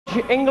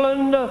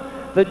England.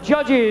 The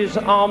judges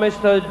are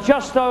Mr.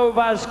 Justo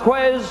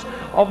Vasquez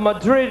of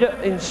Madrid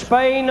in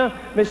Spain,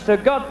 Mr.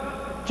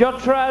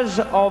 Jutras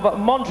of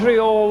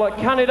Montreal,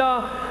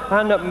 Canada,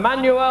 and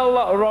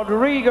Manuel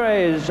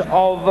Rodriguez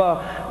of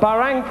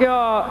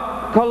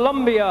Barranca,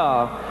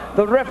 Colombia.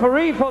 The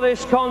referee for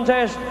this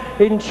contest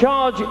in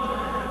charge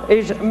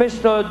is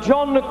Mr.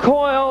 John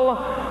Coyle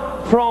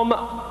from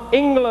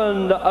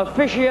England,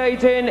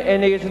 officiating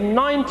in his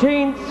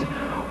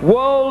 19th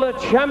World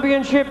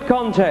Championship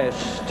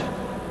contest.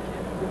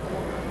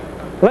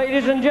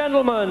 Ladies and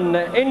gentlemen,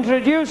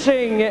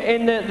 introducing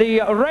in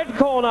the red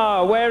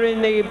corner,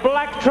 wearing the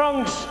black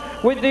trunks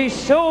with the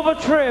silver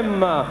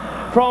trim,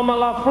 from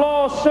La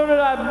Flor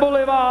Ciudad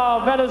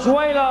Bolivar,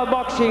 Venezuela,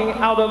 boxing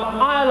out of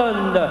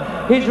Ireland.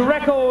 His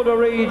record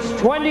reads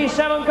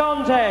 27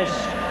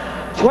 contests,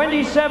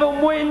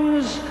 27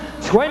 wins,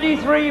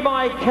 23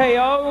 by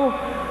KO.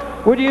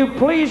 Would you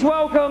please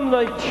welcome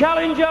the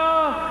challenger,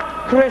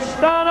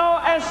 Crisanto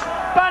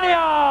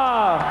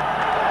Espana.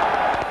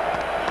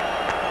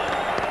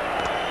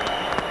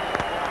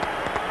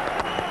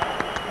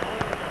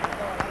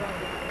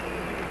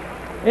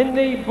 In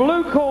the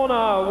blue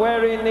corner,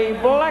 wearing the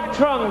black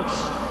trunks,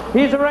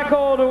 his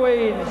record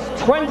reads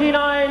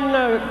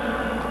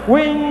 29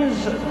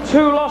 wins,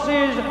 2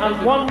 losses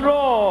and 1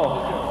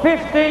 draw,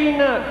 15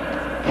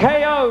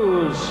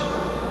 KOs.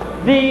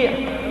 The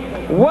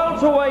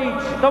welterweight,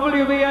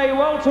 WBA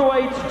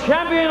welterweight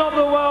champion of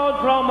the world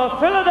from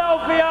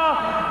Philadelphia,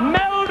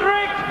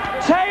 Meldrick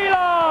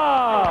Taylor.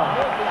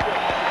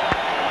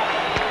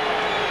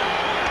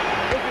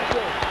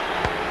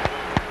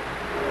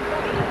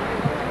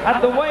 At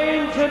the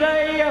weigh-in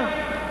today,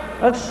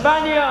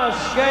 Espana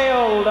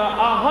scaled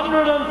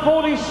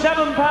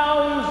 147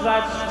 pounds,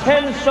 that's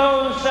 10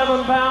 stone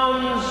 7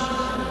 pounds.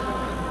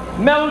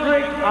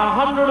 Meldrick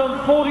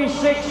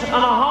 146.5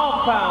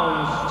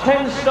 pounds,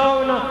 10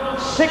 stone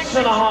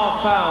 6.5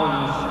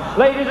 pounds.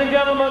 Ladies and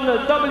gentlemen,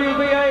 the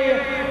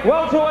WBA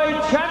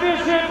welterweight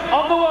championship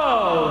of the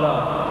world.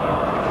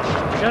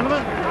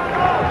 Gentlemen.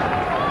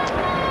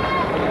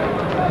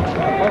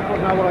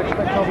 Now what I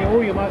expect of you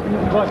all, you might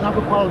guys have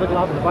a pile of the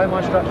glove and obey my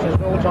instructions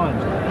at all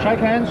times. Shake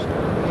hands,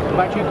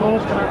 back to your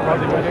corners, come out,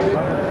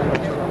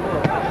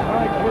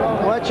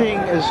 Watching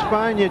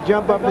Espana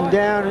jump up and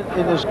down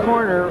in his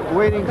corner,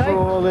 waiting for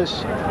all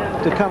this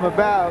to come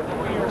about,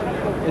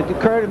 it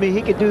occurred to me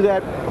he could do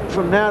that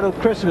from now till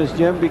Christmas,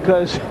 Jim,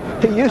 because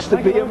he used to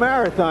be a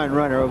marathon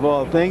runner of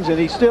all things, and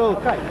he still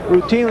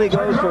routinely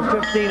goes for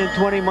 15 and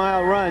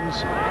 20-mile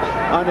runs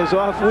on his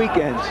off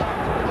weekends.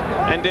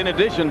 And in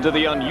addition to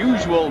the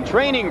unusual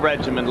training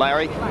regimen,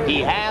 Larry,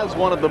 he has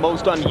one of the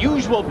most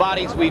unusual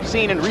bodies we've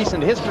seen in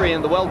recent history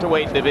in the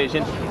welterweight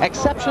division.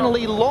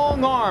 Exceptionally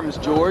long arms,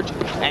 George.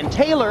 And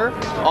Taylor,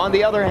 on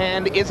the other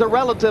hand, is a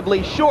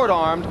relatively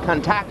short-armed,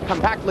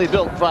 compactly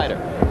built fighter.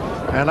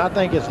 And I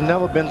think it's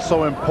never been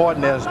so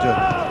important as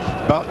to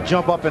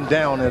jump up and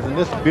down, as in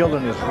this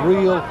building is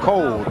real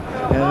cold.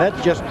 And that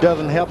just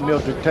doesn't help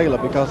Meldrick Taylor,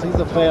 because he's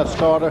a fast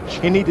starter.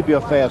 He needs to be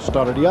a fast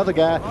starter. The other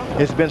guy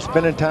has been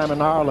spending time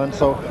in Ireland,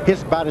 so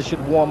his body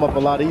should warm up a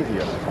lot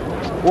easier.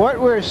 What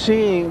we're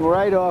seeing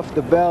right off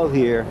the bell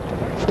here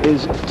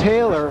is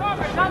Taylor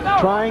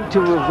trying to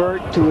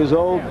revert to his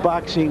old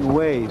boxing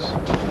ways.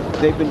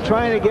 They've been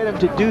trying to get him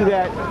to do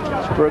that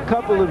for a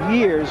couple of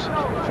years,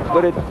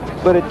 but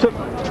it took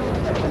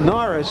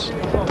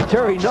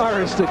Terry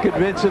Norris to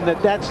convince him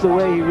that that's the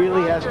way he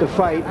really has to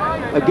fight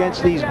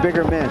against these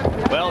bigger men.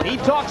 Well, he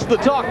talks the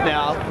talk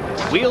now.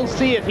 We'll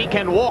see if he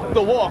can walk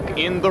the walk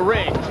in the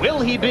ring. Will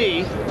he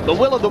be the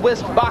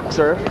will-o'-the-wisp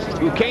boxer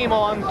who came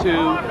on to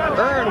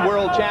earn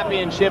world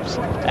championships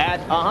at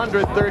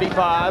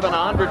 135 and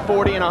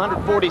 140 and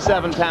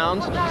 147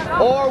 pounds?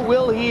 Or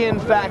will he in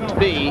fact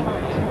be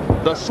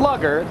the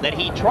slugger that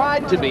he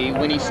tried to be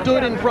when he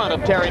stood in front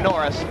of Terry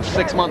Norris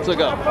 6 months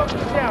ago?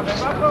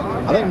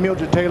 I think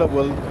Meldrick Taylor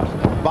will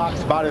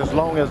box about as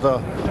long as a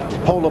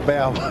polar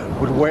bear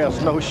would wear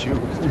snowshoes.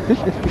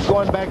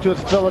 Going back to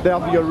his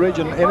Philadelphia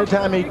origin,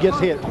 anytime he gets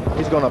hit,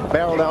 he's going to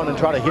barrel down and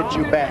try to hit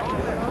you back.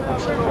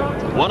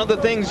 One of the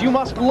things you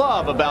must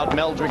love about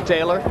Meldrick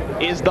Taylor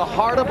is the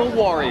heart of a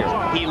warrior.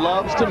 He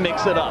loves to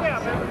mix it up.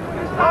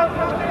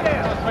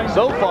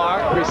 So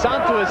far,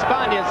 Crisanto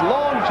Espana's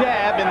long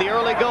jab in the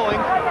early going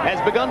has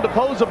begun to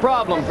pose a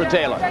problem for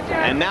Taylor.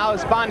 And now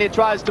Espana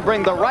tries to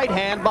bring the right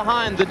hand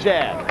behind the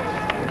jab.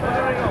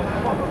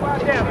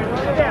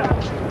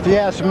 If you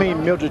ask me,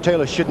 Meldrick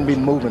Taylor shouldn't be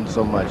moving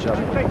so much.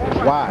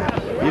 Why?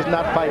 He's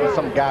not fighting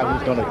some guy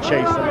who's going to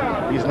chase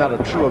him. He's not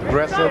a true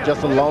aggressor,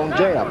 just a long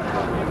jab.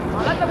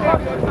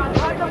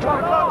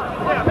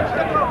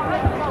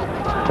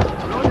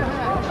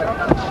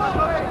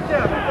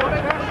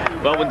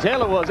 Well, when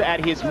Taylor was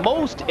at his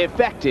most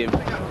effective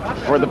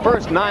for the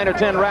first 9 or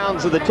 10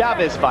 rounds of the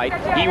Chavez fight,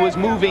 he was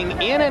moving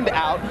in and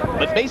out,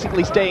 but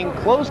basically staying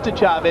close to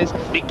Chavez,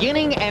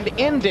 beginning and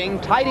ending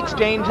tight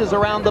exchanges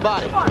around the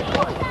body.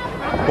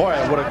 Boy,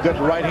 what a good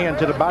right hand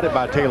to the body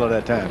by Taylor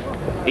that time.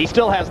 He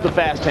still has the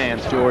fast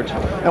hands, George.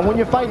 And when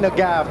you're fighting a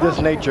guy of this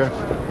nature,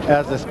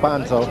 as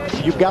Espana. So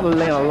you've got to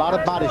land a lot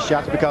of body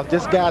shots because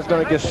this guy's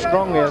going to get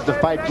stronger as the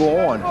fight go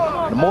on.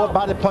 The more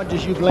body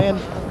punches you land,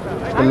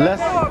 the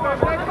less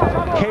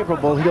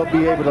capable he'll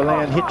be able to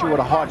land, hit you with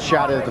a hard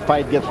shot as the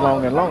fight gets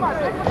longer and longer.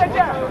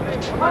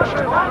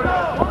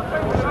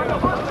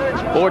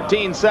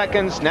 14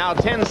 seconds, now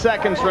 10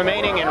 seconds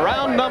remaining in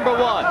round number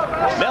 1.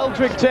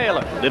 Meldrick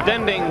Taylor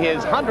defending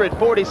his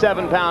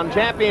 147-pound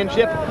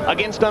championship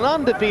against an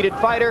undefeated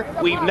fighter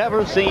we've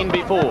never seen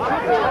before.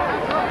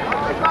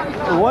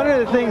 One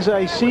of the things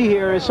I see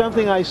here is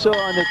something I saw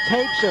on the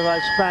tapes of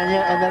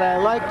Espana and that I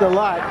liked a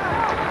lot,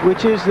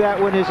 which is that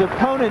when his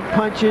opponent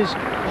punches,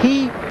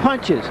 he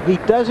punches. He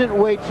doesn't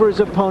wait for his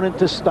opponent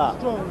to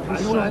stop.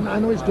 I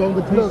know he's strong,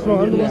 but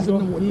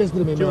listen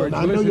to me, man.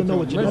 I know you know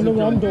what you're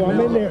doing. I'm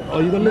in there. Oh,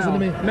 you gonna listen to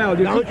me? No,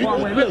 you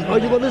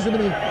gonna listen to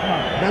me?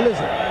 Now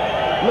listen.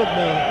 Look,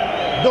 man.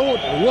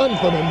 Don't run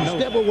from him.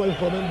 Step away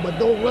from him, but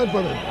don't run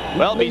from him.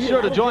 Well, be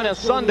sure to join us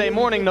Sunday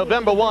morning,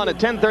 November 1 at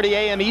 10:30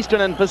 a.m.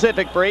 Eastern and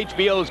Pacific for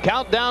HBO's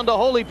Countdown to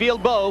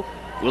Holyfield Bow.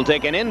 We'll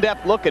take an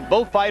in-depth look at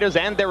both fighters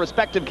and their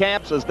respective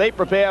camps as they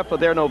prepare for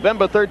their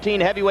November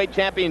 13 heavyweight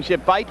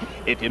championship fight.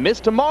 If you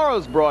missed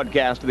tomorrow's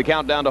broadcast of the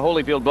Countdown to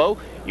Holyfield Bow,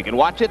 you can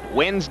watch it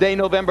Wednesday,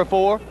 November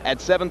 4 at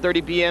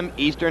 7:30 p.m.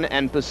 Eastern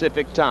and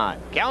Pacific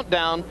time.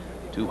 Countdown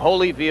to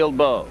Holyfield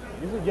Bow.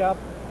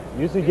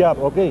 Use the jab,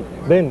 okay?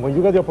 Then when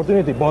you get the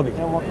opportunity, body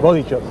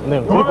shots.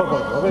 Then flip over,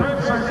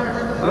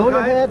 okay? Roll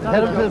the head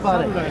him to the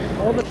body.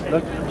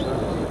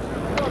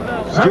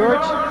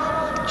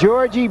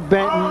 Georgie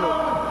Benton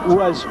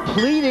was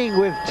pleading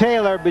with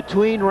Taylor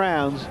between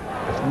rounds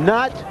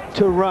not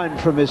to run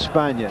from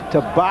Espana,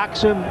 to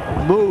box him,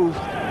 move,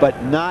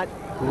 but not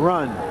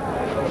run.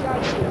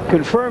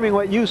 Confirming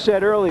what you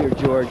said earlier,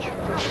 George.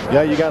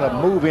 Yeah, you got to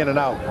move in and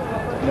out.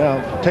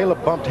 Now, Taylor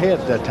bumped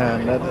heads that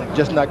time. That's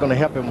just not going to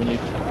help him when you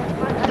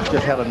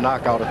just had a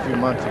knockout a few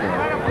months ago.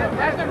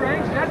 That's the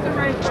range, that's the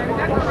range,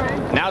 that's the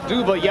range. Now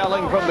Duva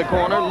yelling from the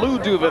corner, Lou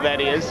Duva that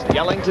is,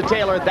 yelling to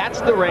Taylor, that's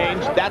the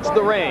range, that's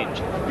the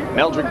range.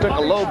 Meldrick took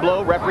a low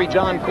blow. Referee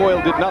John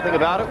Coyle did nothing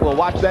about it. We'll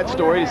watch that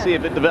story to see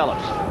if it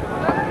develops.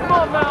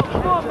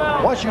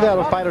 Once you have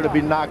a fighter to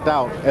be knocked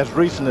out, as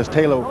recent as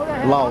Taylor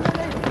lost,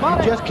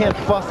 you just can't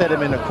fuss at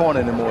him in the corner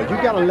anymore. You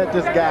got to let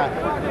this guy,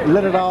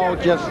 let it all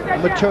just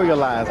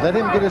materialize. Let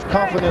him get his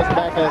confidence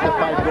back as the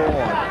fight go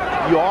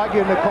on. You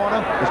argue in the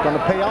corner, it's going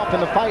to pay off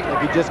in the fight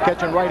if you're just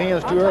catching right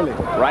hands too early.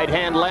 Right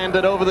hand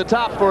landed over the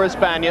top for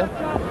Espana.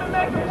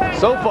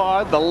 So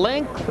far, the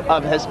length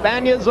of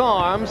Espana's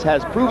arms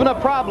has proven a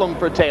problem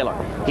for Taylor.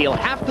 He'll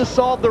have to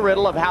solve the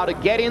riddle of how to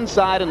get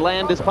inside and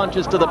land his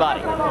punches to the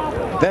body.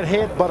 That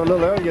headbutt a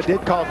little earlier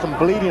did cause some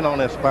bleeding on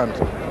Espana.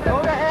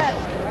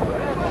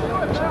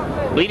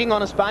 Bleeding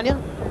on Espana?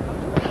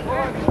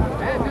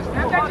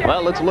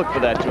 Well, let's look for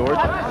that, George.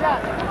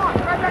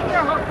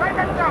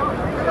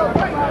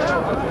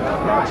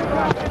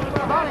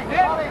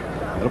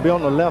 It'll be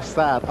on the left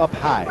side, up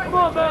high.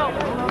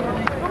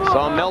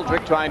 Saw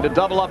Meldrick trying to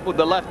double up with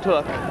the left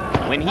hook.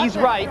 When he's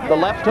right, the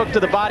left hook to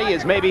the body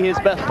is maybe his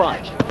best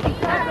punch.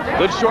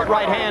 Good short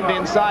right hand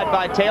inside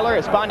by Taylor.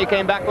 Espana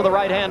came back with a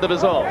right hand of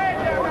his own.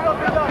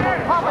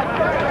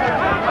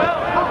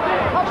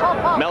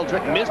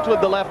 Meldrick missed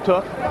with the left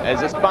hook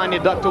as Espana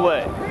ducked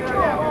away.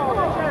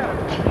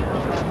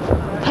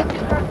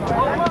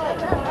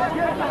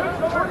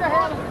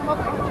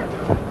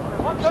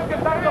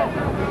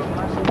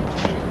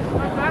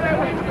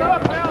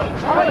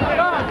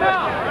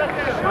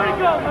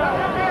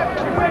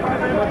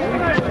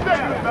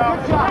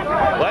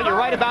 Well, you're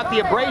right about the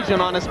abrasion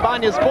on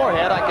Espana's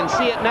forehead. I can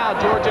see it now,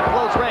 George, at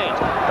close range.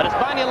 But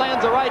Espana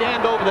lands a right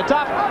hand over the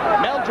top.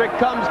 Meldrick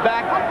comes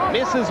back,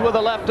 misses with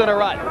a left and a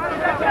right.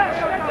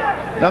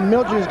 Now,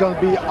 Meldrick is going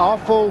to be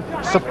awful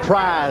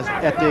surprised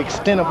at the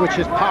extent of which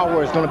his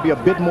power is going to be a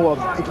bit more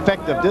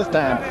effective this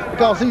time,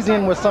 because he's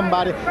in with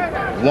somebody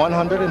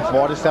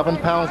 147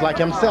 pounds like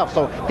himself,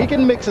 so he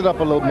can mix it up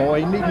a little more.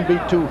 He needn't be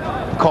too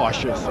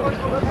cautious.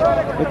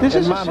 But this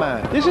is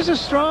a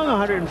strong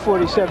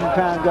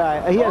 147-pound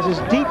guy. He has his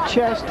deep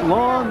chest,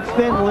 long,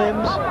 thin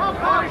limbs,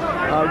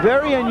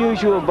 very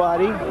unusual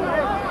body,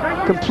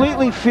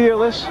 completely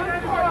fearless,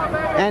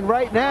 and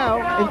right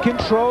now in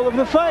control of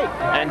the fight.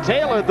 And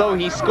Taylor, though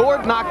he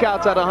scored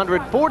knockouts at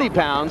 140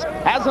 pounds,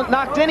 hasn't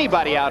knocked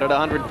anybody out at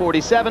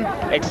 147,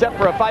 except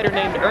for a fighter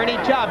named Ernie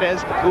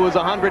Chavez, who was a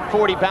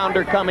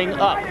 140-pounder coming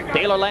up.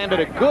 Taylor landed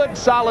a good,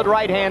 solid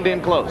right hand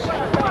in close.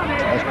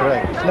 That's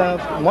correct.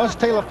 Now, once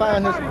Taylor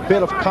finds this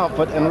bit of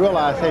comfort and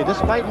realize, hey, this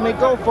fight may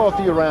go for a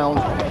few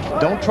rounds,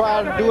 don't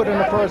try to do it in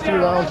the first few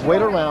rounds,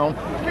 wait around,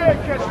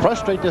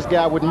 frustrate this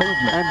guy with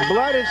movement. And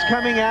blood is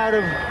coming out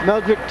of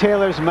Meldrick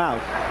Taylor's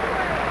mouth.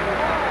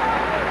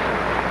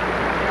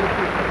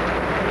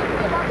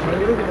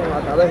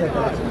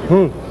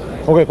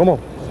 Okay, come on.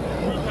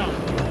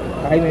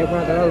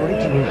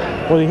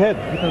 For the head?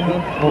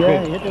 Okay.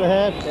 Yeah, hit to the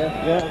head.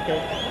 Yeah, okay.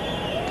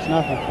 It's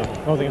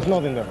nothing. It's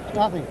nothing there.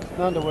 Nothing. It's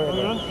nothing to worry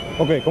about.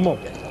 Okay, come on.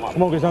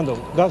 Come on,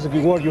 Crisanto. That's the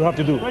word you have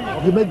to do.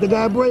 You make the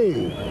guy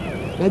brave.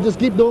 Now just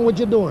keep doing what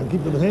you're doing.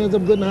 Keep the hands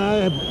up good and high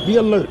and be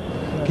alert.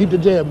 Keep the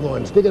jab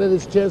going. Stick it at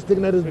his chest,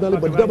 sticking at his belly,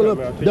 but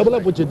double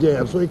up with your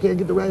jab so he can't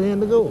get the right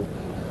hand to go.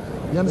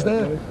 You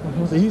understand?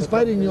 So he's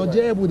fighting your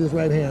jab with his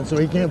right hand, so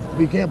he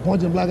can't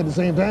punch and block at the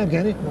same time,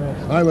 can he?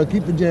 All right, well,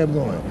 keep the jab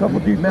going.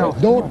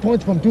 Don't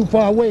punch from too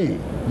far away.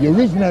 You're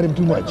reaching at him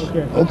too much.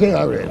 Okay,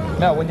 all right.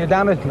 Now, when you're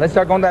down there, let's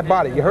start going that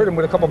body. You hurt him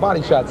with a couple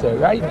body shots there,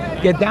 right?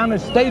 Get down there,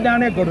 stay down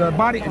there, go to the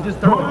body, and just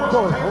throw it.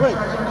 Go, all right.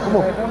 Come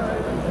on.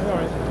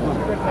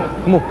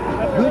 Come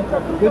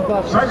on. Good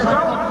box.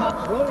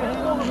 Roll your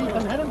hand underneath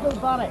and head him to the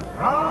body.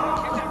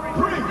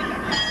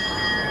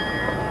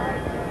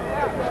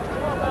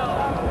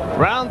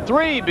 Round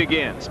 3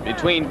 begins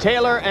between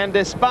Taylor and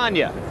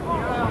Espana.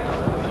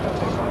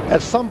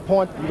 At some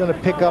point, you're going to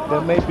pick up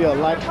there may be a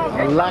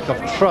lack of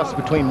trust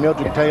between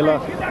Meldrick Taylor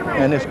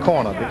and his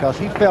corner, because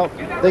he felt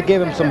they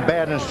gave him some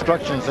bad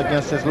instructions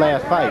against his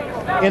last fight,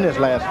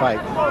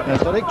 And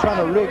so they're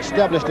trying to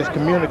re-establish this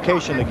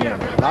communication again.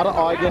 A lot of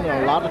arguing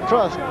and a lot of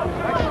trust.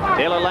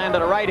 Taylor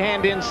landed a right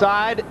hand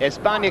inside.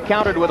 Espana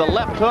countered with a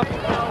left hook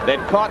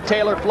that caught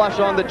Taylor flush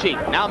on the cheek.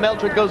 Now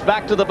Meldrick goes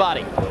back to the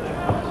body.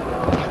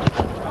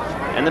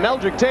 And the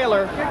Meldrick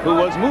Taylor, who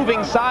was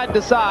moving side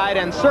to side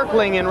and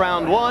circling in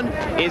round 1,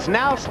 is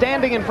now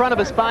standing in front of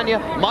Espana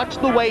much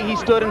the way he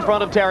stood in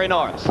front of Terry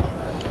Norris.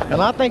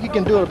 And I think he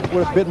can do it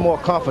with a bit more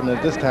confidence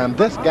this time.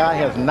 This guy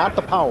has not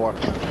the power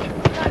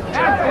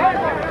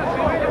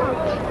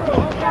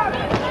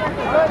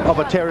of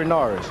a Terry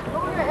Norris.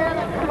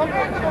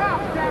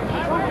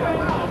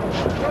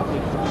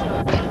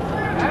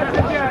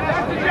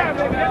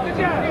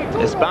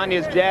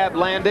 Espana's jab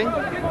landing.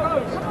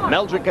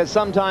 Meldrick has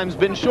sometimes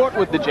been short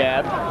with the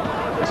jab.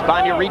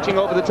 Espana reaching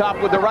over the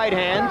top with the right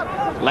hand.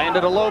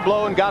 Landed a low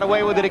blow and got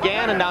away with it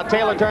again. And now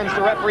Taylor turns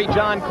to referee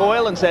John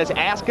Coyle and says,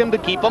 ask him to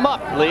keep him up,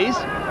 please.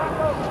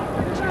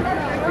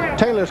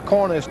 Taylor's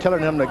corner is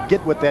telling him to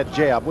get with that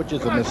jab, which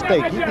is a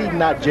mistake. He did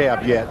not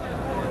jab yet.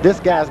 This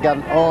guy's got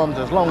arms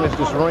as long as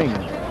this ring.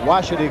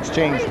 Why should he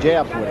exchange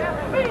jabs with him?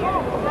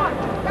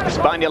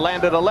 Espana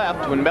landed a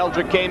left when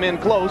Meldrick came in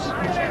close.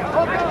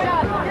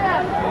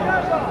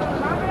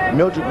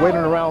 Meldrick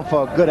waiting around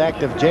for a good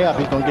active jab.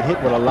 He's going to get hit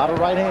with a lot of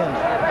right hands.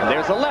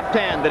 There's a left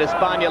hand that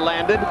Espana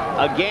landed,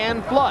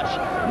 again flush.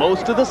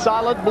 Most of the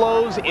solid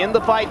blows in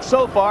the fight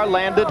so far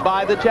landed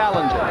by the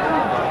challenger.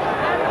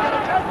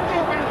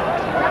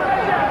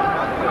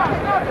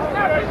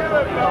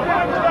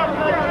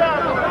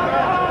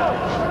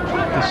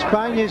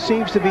 Espana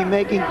seems to be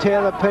making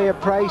Taylor pay a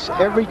price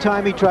every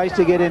time he tries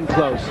to get in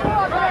close.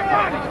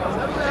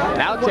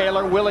 Now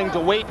Taylor willing to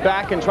wait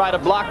back and try to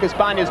block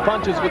Espana's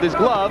punches with his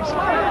gloves.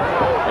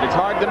 But it's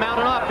hard to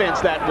mount an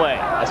offense that way.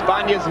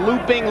 Espana's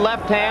looping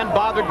left hand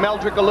bothered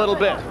Meldrick a little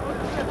bit.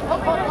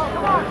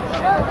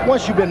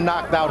 Once you've been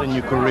knocked out in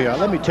your career,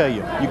 let me tell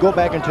you, you go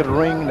back into the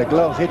ring, the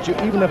gloves hit you,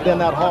 even if they're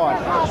not hard,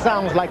 it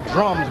sounds like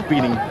drums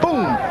beating,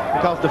 boom,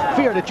 because the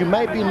fear that you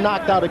might be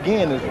knocked out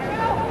again is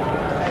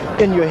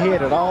in your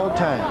head at all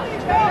times.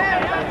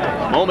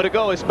 A moment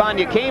ago,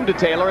 Espana came to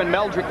Taylor and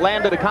Meldrick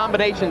landed a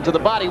combination to the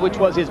body, which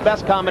was his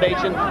best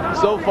combination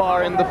so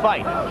far in the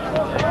fight.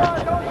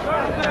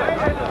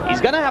 He's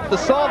going to have to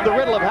solve the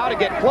riddle of how to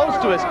get close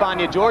to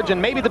Espana, George,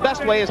 and maybe the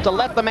best way is to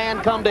let the man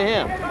come to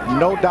him.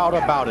 No doubt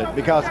about it,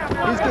 because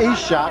he's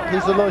shot.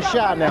 He's a little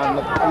shy now.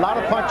 A lot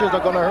of punches are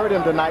going to hurt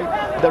him tonight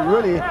that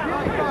really,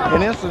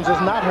 in instance,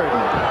 is not hurting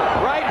him.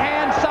 Right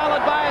hand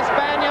solid by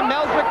Espana.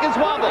 Meldrick is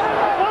wobbled.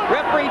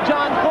 Referee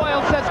John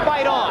Coyle says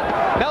fight on.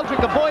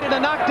 Meldrick avoided a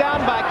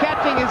knockdown by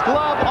catching his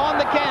glove on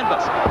the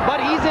canvas,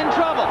 but he's in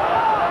trouble.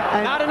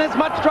 Not in as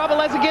much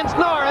trouble as against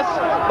Norris,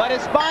 but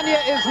Espana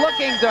is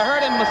looking to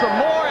hurt him some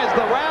more as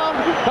the round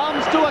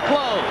comes to a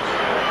close.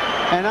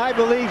 And I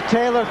believe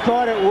Taylor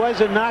thought it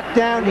was a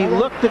knockdown. He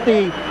looked at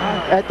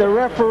the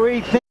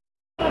referee.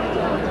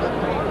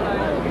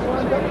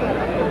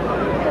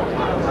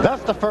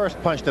 That's the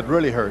first punch that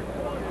really hurt.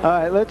 All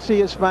right, let's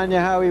see Espana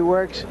how he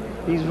works.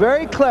 He's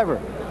very clever.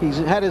 He's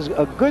had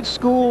a good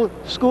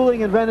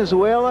schooling in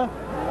Venezuela.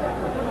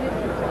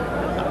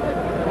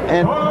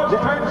 And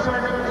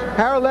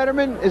Harold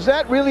Letterman, is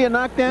that really a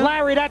knockdown?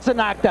 Larry, that's a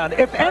knockdown.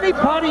 If any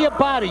part of your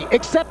body,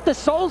 except the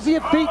soles of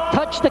your feet,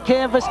 touch the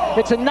canvas,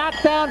 it's a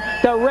knockdown.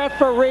 The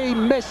referee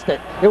missed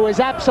it. It was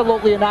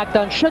absolutely a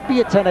knockdown. Should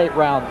be a 10-8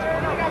 round.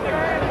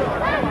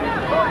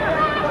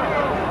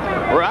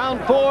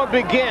 Round 4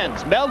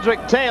 begins.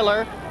 Meldrick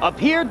Taylor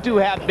appeared to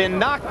have been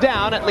knocked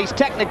down, at least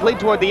technically,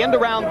 toward the end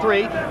of round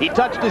 3. He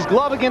touched his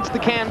glove against the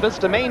canvas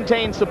to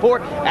maintain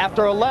support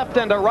after a left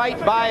and a right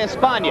by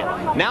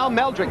Espana. Now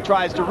Meldrick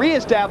tries to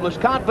reestablish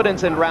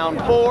confidence in round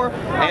 4,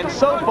 and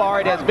so far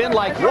it has been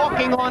like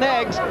walking on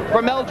eggs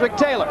for Meldrick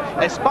Taylor.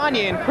 Espana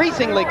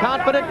increasingly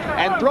confident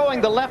and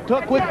throwing the left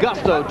hook with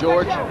gusto,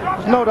 George.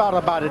 No doubt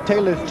about it.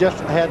 Taylor's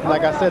just had,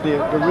 like I said, the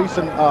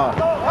recent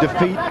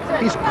defeat.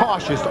 He's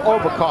cautious,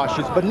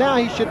 overcautious, but now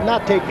he should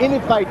not take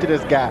any fight to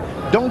this guy.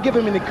 Don't give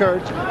him any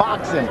courage.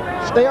 Box him.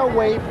 Stay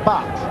away,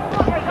 box.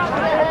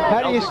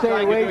 How do you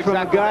stay away from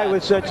a guy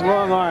with such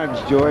long arms,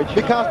 George?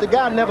 Because the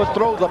guy never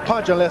throws a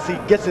punch unless he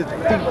gets his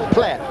feet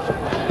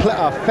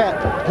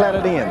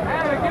platted in.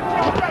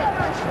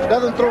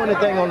 Doesn't throw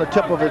anything on the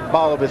tip of his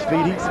ball of his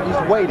feet. He's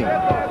waiting.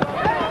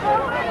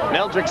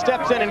 Meldrick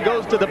steps in and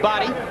goes to the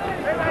body.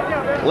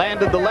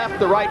 Landed the left,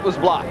 the right was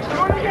blocked.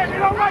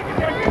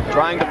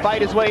 Trying to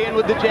fight his way in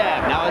with the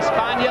jab. Now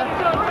Espana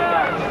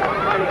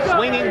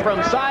swinging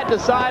from side to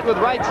side with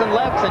rights and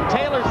lefts, and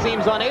Taylor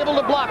seems unable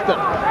to block them.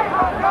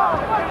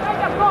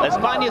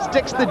 Espana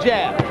sticks the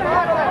jab.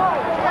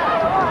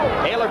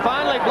 Taylor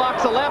finally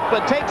blocks a left,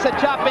 but takes a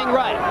chopping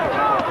right.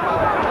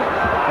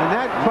 And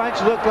that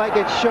punch looked like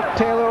it shook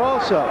Taylor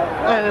also.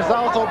 And it's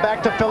also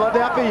back to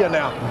Philadelphia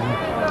now.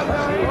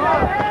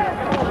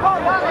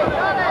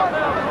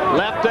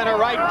 Left and a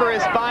right for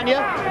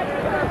Espana.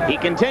 He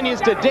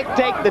continues to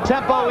dictate the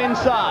tempo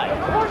inside.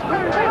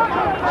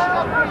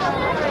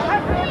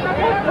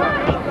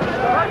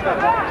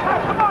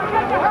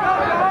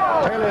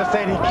 Taylor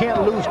said he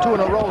can't lose 2 in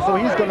a row, so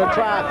he's going to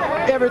try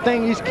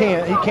everything he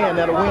can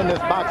that'll win this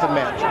boxing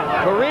match.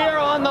 Career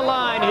on the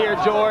line here,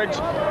 George,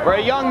 for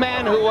a young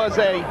man who was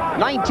a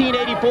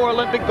 1984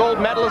 Olympic gold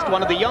medalist,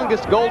 one of the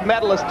youngest gold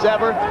medalists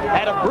ever,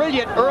 had a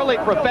brilliant early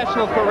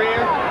professional career,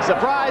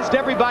 surprised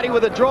everybody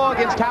with a draw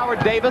against Howard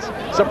Davis,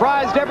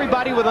 surprised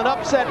everybody with an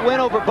upset win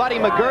over Buddy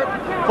McGirt,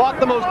 fought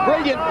the most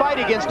brilliant fight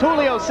against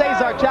Julio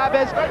Cesar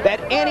Chavez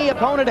that any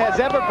opponent has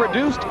ever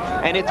produced,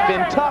 and it's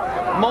been tough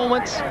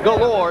moments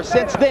galore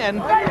since then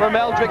for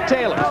Meldrick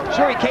Taylor.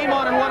 Sure, he came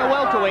on and won a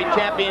welterweight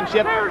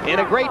championship in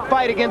a great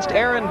fight against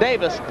Aaron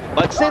Davis,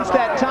 but since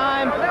that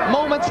time,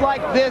 moments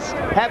like this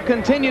have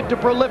continued to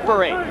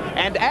proliferate.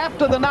 And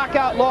after the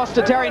knockout loss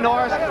to Terry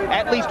Norris,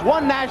 at least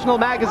one national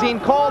magazine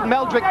called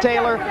Meldrick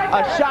Taylor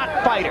a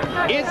shot fighter.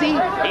 Is he?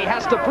 He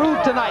has to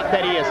prove tonight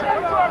that he isn't.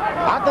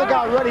 I think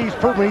already he's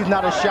proven he's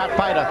not a shot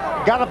fighter.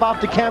 Got up off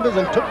the canvas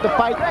and took the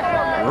fight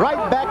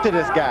right back to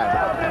this guy.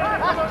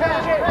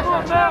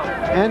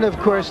 And of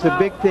course, the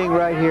big thing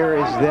right here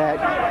is that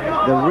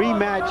the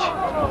rematch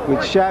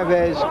with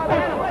Chavez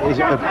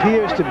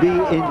appears to be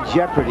in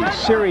jeopardy,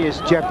 serious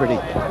jeopardy.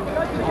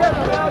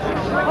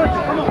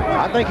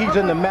 I think he's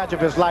in the match of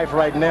his life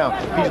right now.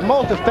 He's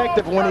most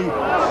effective when he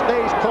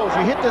stays close.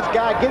 You hit this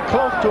guy, get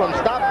close to him,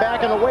 stop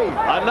backing away.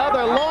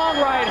 Another long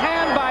right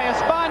hand by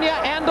Espana,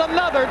 and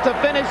another to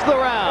finish the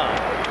round.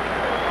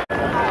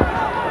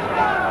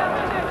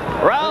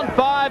 Round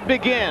 5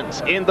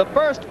 begins. In the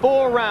first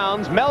 4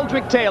 rounds,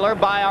 Meldrick Taylor,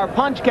 by our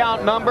punch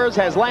count numbers,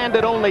 has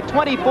landed only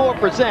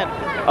 24%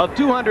 of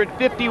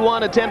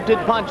 251 attempted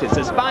punches.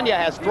 Espana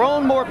has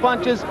thrown more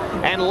punches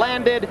and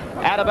landed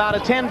at about a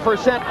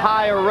 10%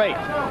 higher rate.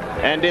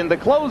 And in the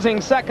closing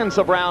seconds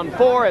of round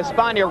 4,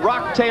 Espana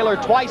rocked Taylor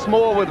twice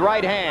more with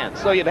right hands.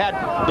 So you've had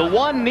the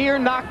one near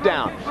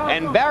knockdown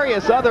and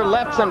various other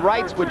lefts and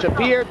rights which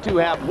appear to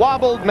have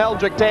wobbled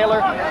Meldrick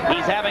Taylor.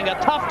 He's having a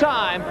tough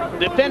time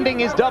defending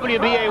his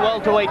WBA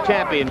welterweight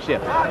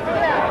championship.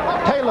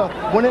 Taylor,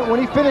 when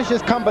he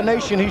finishes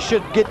combination, he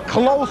should get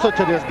closer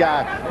to this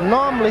guy.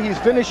 Normally, he's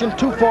finishing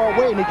too far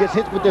away, and he gets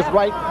hit with this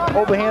right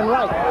overhand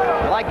right.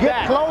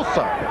 Get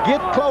closer. Get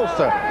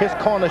closer, his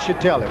corner should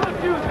tell him.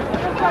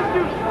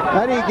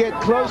 How do you get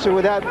closer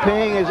without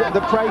paying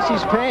the price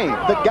he's paying?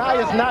 The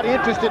guy is not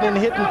interested in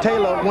hitting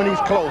Taylor when he's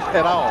close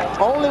at all.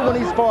 Only when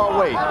he's far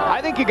away.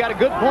 I think you got a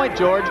good point,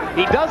 George.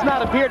 He does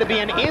not appear to be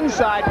an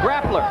inside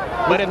grappler.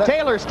 But if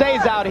Taylor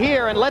stays out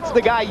here and lets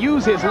the guy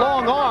use his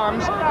long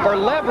arms for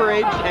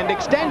leverage and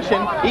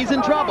extension, he's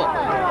in trouble.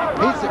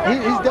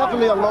 He's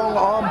definitely a long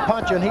arm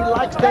puncher, and he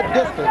likes that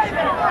distance.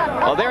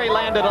 Well, there he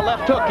landed a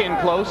left hook in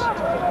close.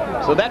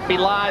 So that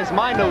belies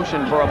my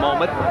notion for a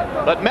moment.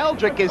 But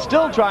Meldrick is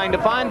still trying to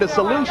find a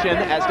solution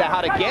as to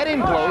how to get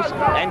in close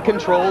and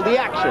control the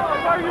action.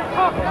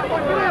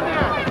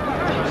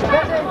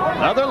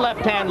 Another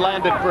left hand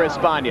landed for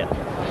Espana.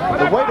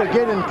 The way to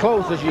get in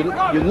close is you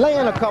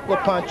land a couple of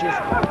punches,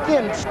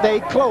 then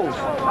stay close.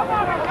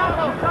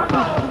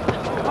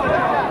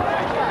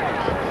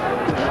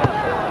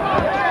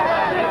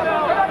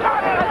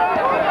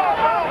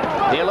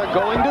 Taylor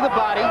going to the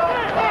body.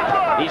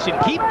 He should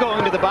keep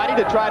going to the body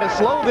to try to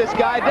slow this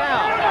guy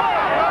down.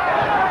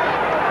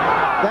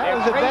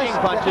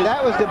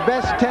 That was the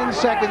best 10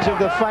 seconds of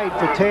the fight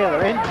for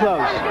Taylor, in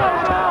close.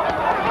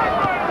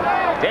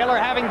 Taylor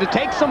having to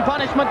take some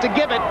punishment to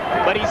give it,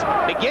 but he's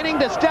beginning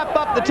to step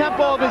up the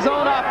tempo of his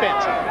own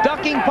offense.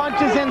 Ducking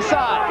punches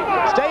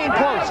inside, staying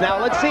close. Now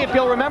let's see if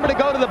he'll remember to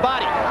go to the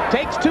body.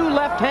 Takes 2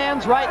 left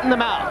hands right in the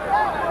mouth.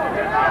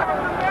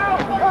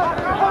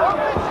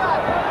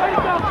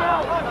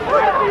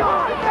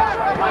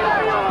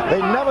 They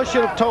never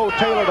should have told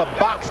Taylor to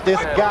box this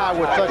guy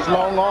with such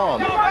long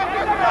arms.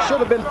 Should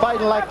have been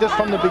fighting like this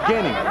from the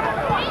beginning.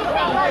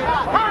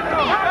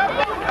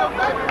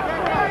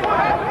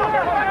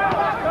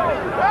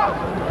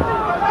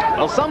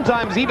 Well,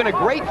 sometimes even a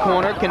great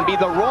corner can be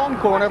the wrong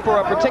corner for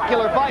a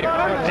particular fighter.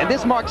 And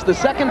this marks the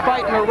second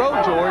fight in a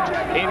row, George,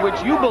 in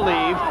which you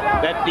believe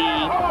that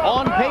the,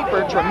 on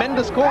paper,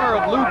 tremendous corner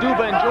of Lou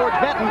Duva and George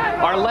Benton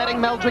are letting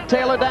Meldrick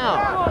Taylor down.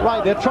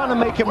 Right, they're trying to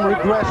make him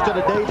regress to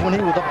the days when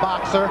he was a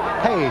boxer.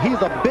 Hey,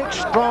 he's a big,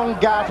 strong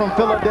guy from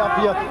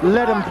Philadelphia.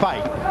 Let him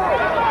fight.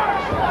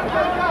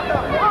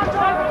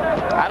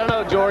 I don't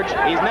know, George.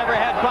 He's never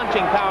had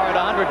punching power at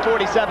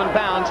 147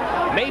 pounds.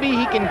 Maybe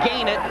he can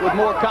gain it with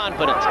more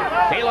confidence.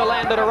 Taylor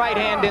landed a right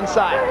hand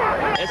inside.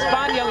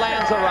 Espana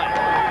lands a right.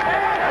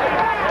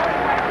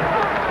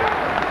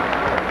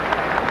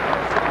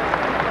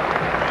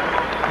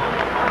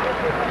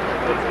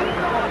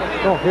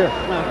 Come on, here.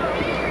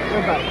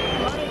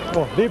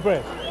 Come on, deep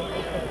breath.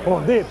 Come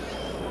on, deep.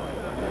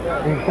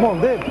 Come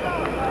on, deep.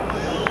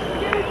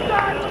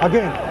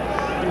 Again.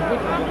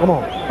 Come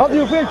on. How do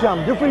you feel,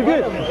 champ? You feel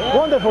good?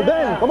 Wonderful.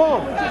 Then, come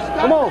on.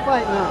 Come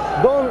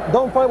on.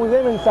 Don't fight with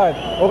him inside.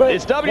 Okay?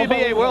 This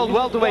WBA World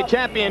Welterweight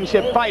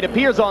Championship fight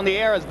appears on the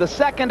air as the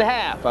second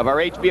half of our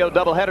HBO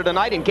doubleheader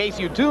tonight. In case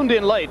you tuned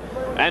in late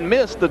and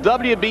missed the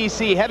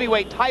WBC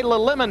heavyweight title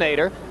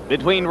eliminator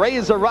between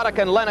Razor Ruddock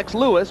and Lennox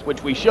Lewis,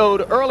 which we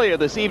showed earlier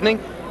this evening,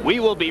 we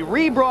will be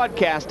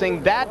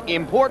rebroadcasting that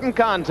important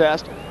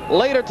contest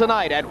later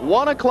tonight at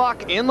 1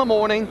 o'clock in the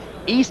morning,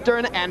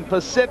 Eastern and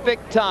Pacific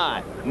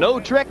time.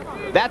 No trick,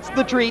 that's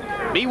the treat.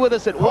 Be with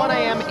us at 1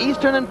 a.m.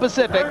 Eastern and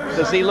Pacific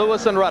to see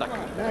Lewis and Ruddock.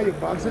 Now you're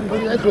boxing,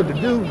 buddy. That's what to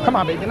do. Come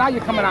on, baby. Now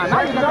you're coming on.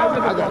 Now you're coming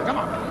on. Come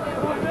on.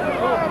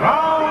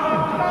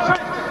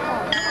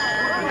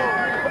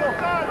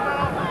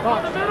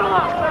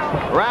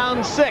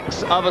 Round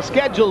 6 of a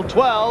scheduled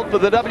 12 for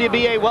the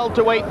WBA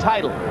welterweight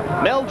title.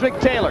 Meldrick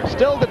Taylor,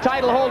 still the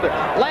title holder,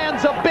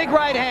 lands a big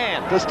right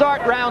hand to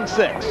start round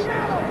 6.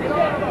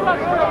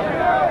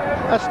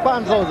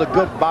 Espanza is a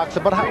good boxer,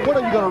 but what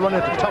are you going to run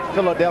into tough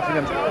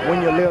Philadelphians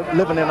when you're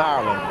living in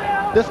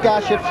Ireland? This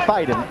guy should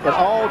fight him. At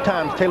all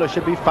times, Taylor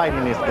should be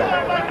fighting this guy.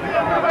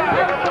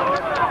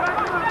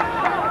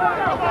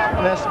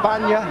 And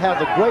Espana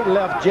has a great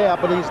left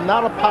jab, but he's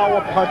not a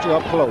power puncher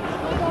up close.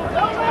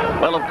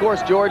 Well, of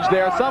course, George,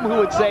 there are some who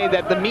would say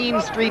that the mean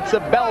streets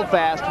of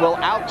Belfast will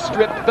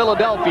outstrip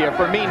Philadelphia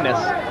for meanness.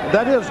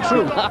 That is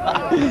true.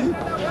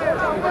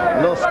 A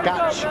little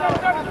scotch.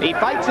 He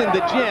fights in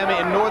the gym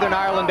in Northern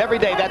Ireland every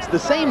day. That's the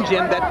same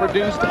gym that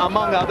produced,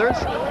 among others,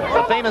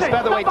 the famous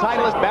featherweight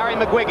titleist Barry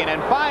McGuigan.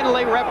 And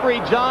finally,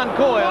 referee John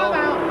Coyle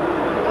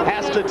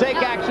has to take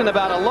action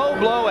about a low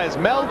blow as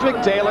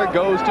Meldrick Taylor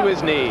goes to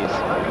his knees.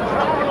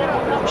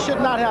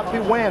 Should not have to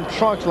be wearing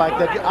trunks like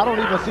that. I don't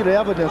even see the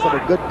evidence of a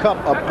good cup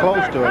up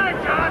close to him.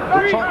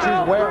 The trunks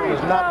he's wearing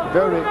is not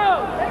very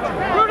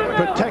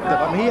protective.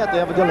 I mean, he had to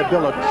evidently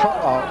build a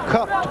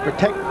cup to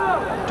protect,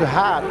 to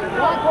hide.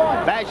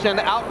 Fashion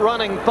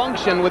outrunning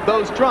function with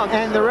those trunks.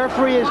 And the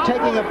referee is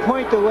taking a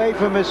point away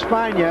from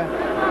Espana,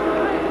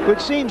 which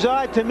seems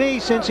odd to me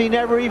since he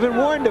never even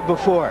warned it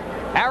before.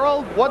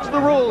 Harold, what's the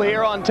rule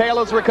here on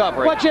Taylor's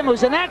recovery? Well, Jim, it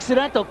was an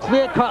accidental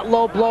clear-cut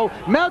low blow.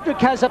 Meldrick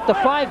has up to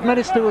 5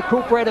 minutes to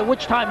recuperate, at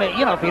which time,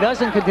 you know, if he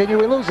doesn't continue,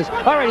 he loses.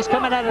 All right, he's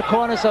coming out of the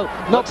corner, so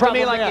no Looks problem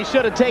to me like there. he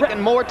should have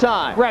taken more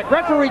time. Right,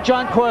 referee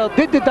John Coyle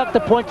did deduct the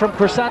point from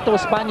Crisanto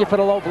Espana for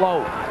the low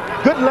blow.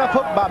 Good left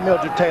hook by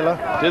Meldrick Taylor.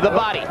 To the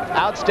body,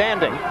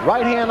 outstanding.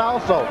 Right hand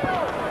also.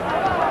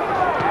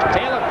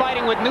 Taylor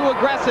fighting with new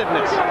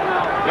aggressiveness.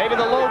 Maybe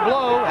the low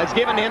blow has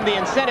given him the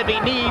incentive he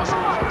needs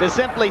to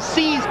simply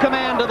seize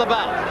command of the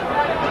bout.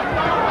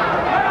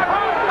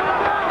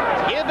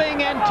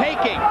 Giving and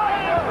taking.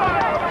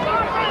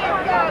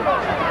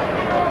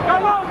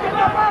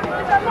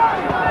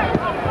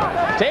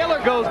 Taylor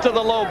goes to the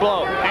low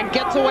blow and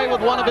gets away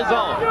with one of his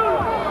own.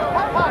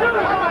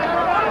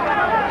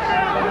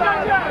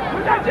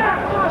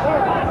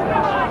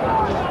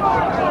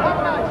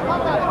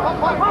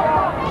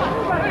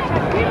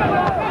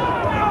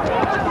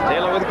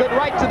 Taylor with a good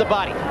right to the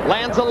body.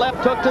 Lands a left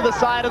hook to the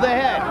side of the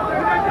head.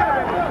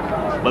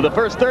 For the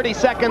first 30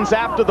 seconds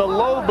after the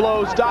low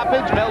blow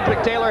stoppage,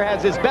 Meldrick Taylor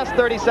has his best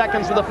 30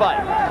 seconds of the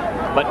fight.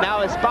 But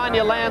now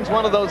Espana lands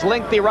one of those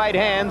lengthy right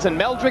hands, and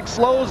Meldrick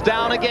slows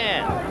down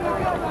again.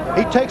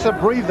 He takes a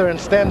breather and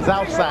stands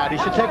outside. He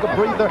should take a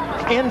breather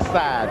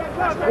inside.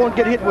 Won't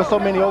get hit with so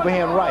many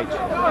overhand rights.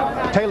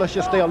 Taylor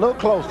should stay a little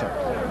closer.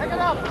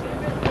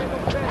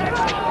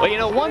 Well, you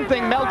know, one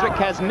thing Meldrick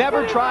has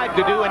never tried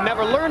to do and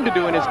never learned to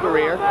do in his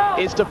career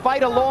is to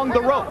fight along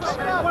the ropes.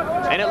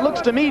 And it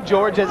looks to me,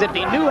 George, as if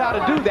he knew how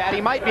to do that,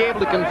 he might be able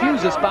to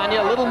confuse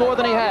Espana a little more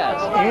than he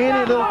has. Any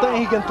little thing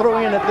he can throw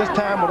in at this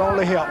time would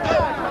only help.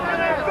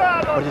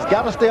 But he's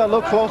got to stay a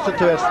little closer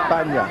to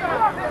Espana.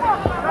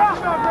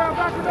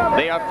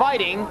 They are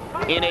fighting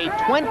in a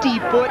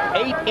 20-foot,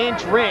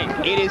 8-inch ring.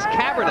 It is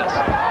cavernous.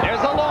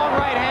 There's a long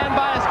right hand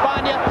by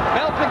Espana.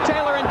 Meldrick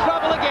Taylor in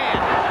trouble again.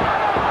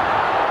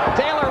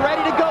 Taylor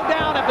ready to go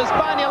down if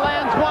Espana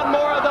lands one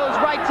more of those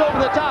rights over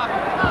the top.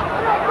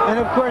 And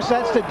of course,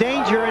 that's the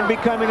danger in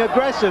becoming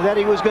aggressive, that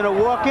he was going to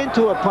walk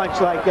into a punch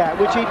like that,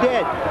 which he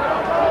did.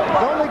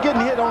 He's only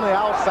getting hit on the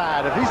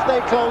outside. If he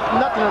stays close,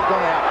 nothing is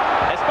going to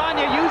happen. Espana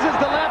Espana uses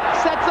the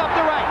left, sets up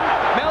the right.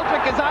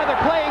 Meldrick is either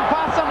playing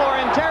possum or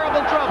in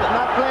terrible trouble.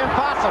 Not playing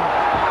possum.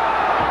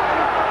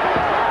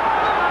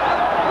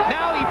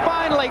 Now he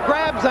finally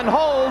grabs and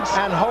holds.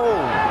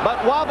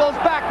 But wobbles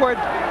backward.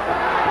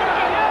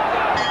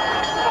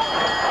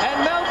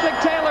 And Meldrick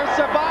Taylor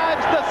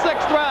survives the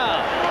 6th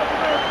round.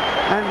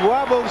 And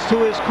wobbles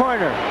to his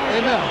corner.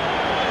 Hey, no.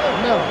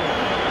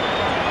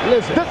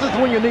 Listen. This is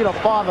when you need a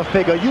father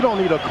figure. You don't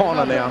need a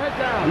corner now.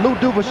 Lou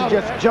Duva should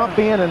just jump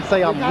in and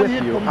say, I'm with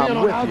you.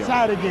 I'm with you.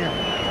 Outside again.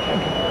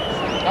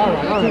 All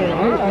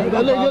right. Now,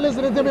 you're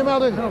listening to me,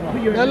 Meldrick?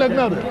 Now, look,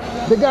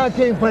 Meldrick. The guy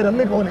can't fight a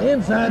lick on the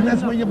inside, and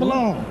that's where you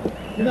belong.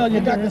 You know, you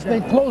got to stay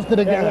close to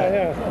the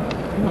guy.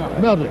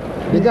 Meldrick,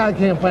 the guy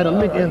can't fight a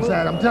lick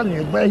inside. I'm telling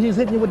you, but he's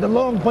hitting you with the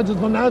long punches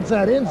from the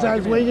outside. Inside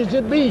is where you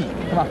should be.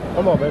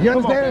 Come on, baby. You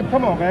understand?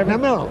 Come on, baby. Now,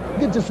 Mel,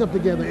 get yourself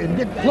together and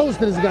get close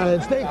to this guy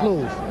and stay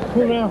close.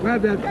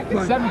 Grab that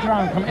 7th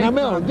round. Come Now,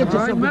 Mel, get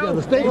yourself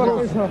together. Stay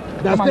close.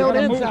 Now, stay on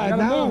the inside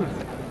now.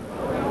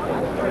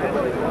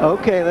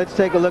 Okay, let's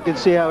take a look and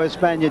see how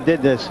Espana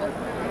did this.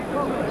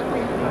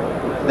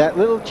 That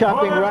little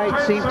chopping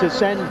right seemed to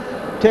send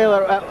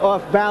Taylor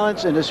off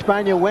balance, and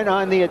Espana went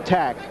on the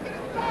attack.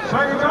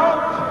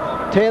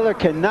 Taylor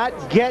cannot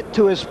get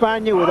to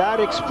Espana without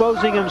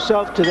exposing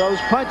himself to those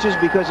punches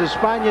because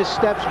Espana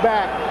steps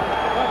back.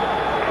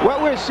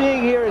 What we're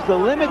seeing here is the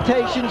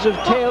limitations of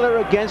Taylor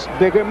against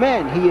bigger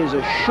men. He is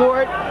a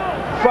short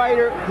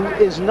fighter who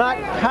is not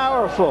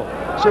powerful,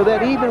 so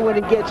that even when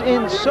he gets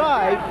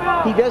inside,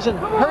 he doesn't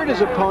hurt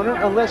his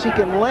opponent unless he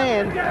can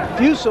land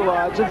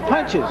fusillades of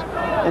punches.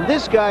 And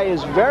this guy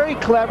is very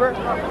clever.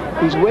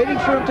 He's waiting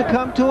for him to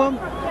come to him.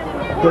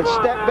 He'll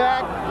step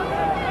back,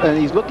 and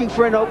he's looking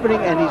for an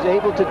opening, and he's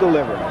able to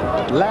deliver.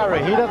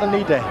 Larry, he doesn't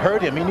need to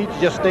hurt him. He needs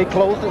to just stay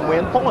close and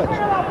win points.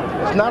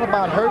 It's not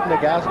about hurting the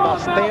guy. It's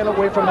about staying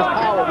away from his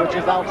power, which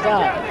is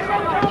outside.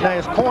 Now,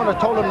 his corner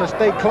told him to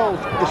stay close.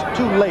 It's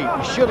too late.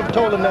 He should have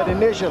told him that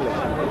initially.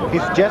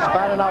 He's just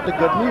finding out the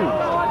good news.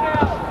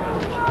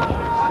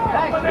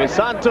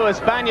 Crisanto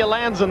Espana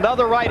lands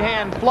another right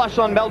hand flush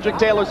on Meldrick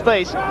Taylor's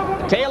face.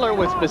 Taylor,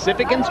 with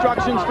specific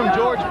instructions from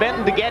George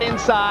Benton to get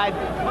inside,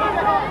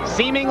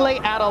 seemingly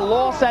at a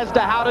loss as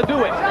to how to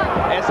do it.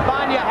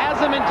 Espana has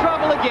him in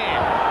trouble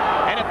again.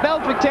 And if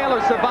Meldrick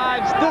Taylor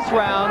survives this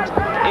round,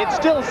 it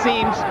still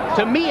seems,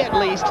 to me at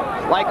least,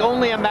 like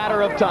only a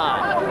matter of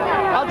time.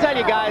 I'll tell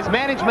you guys,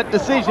 management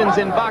decisions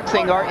in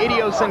boxing are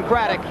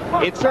idiosyncratic.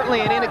 It's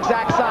certainly an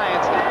inexact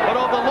science, but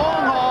over the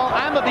long haul,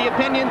 I'm of the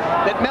opinion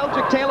that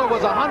Meldrick Taylor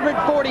was a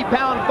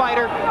 140-pound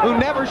fighter who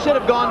never should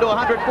have gone to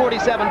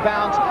 147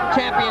 pounds,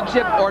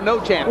 championship or no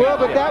championship. Well,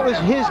 but that was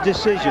his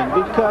decision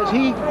because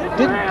he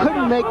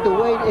couldn't make the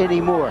weight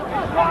anymore.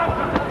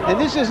 And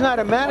this is not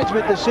a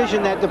management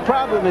decision that the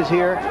problem is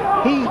here.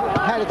 He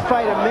had to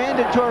fight a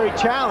mandatory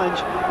challenge,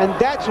 and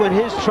that's when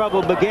his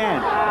trouble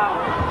began.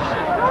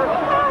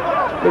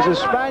 Because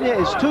Espana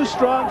is too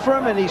strong for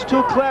him, and he's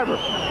too clever.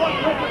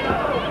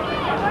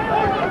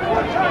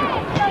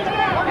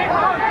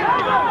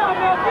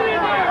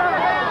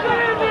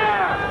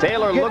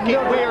 Taylor looking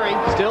weary,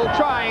 still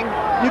trying.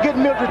 You get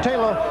Meldrick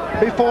Taylor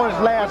before his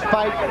last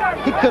fight,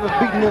 he could have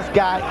beaten this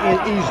guy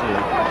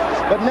easily.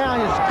 But now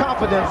his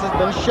confidence has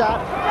been shot.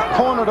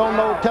 Corner don't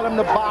know, tell him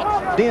to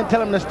box, then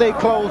tell him to stay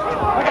close.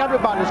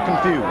 Everybody's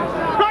confused.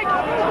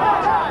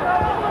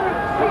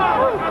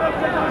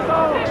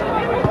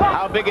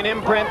 How big an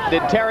imprint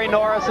did Terry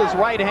Norris's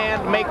right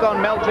hand make on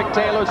Meldrick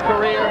Taylor's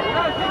career?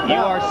 You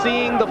are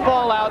seeing the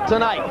fallout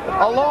tonight,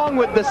 along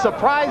with the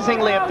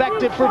surprisingly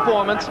effective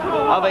performance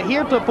of a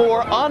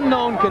heretofore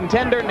unknown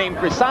contender named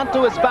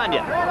Crisanto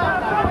Espana.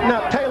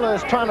 Now Taylor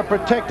is trying to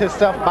protect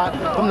himself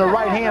from the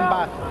right hand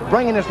by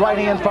bringing his right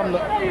hand from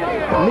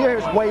near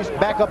his waist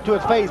back up to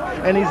his face,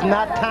 and he's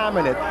not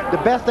timing it.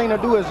 The best thing to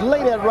do is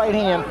lay that right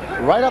hand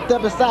right up there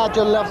beside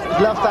your left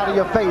side of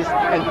your face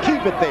and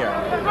keep it there.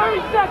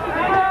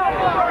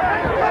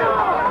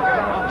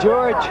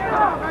 George,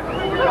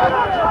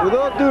 with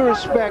all due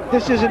respect,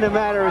 this isn't a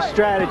matter of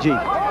strategy.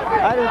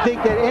 I don't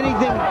think that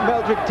anything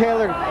Meldrick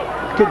Taylor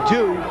could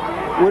do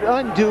would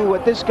undo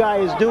what this guy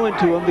is doing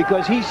to him,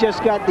 because he's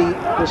just got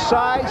the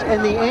size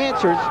and the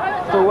answers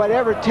for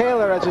whatever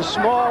Taylor, as a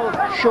small,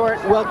 short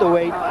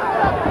welterweight,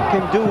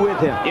 can do with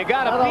him. You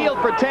got a feel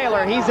for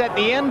Taylor. He's at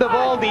the end of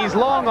all these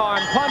long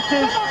arm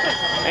punches,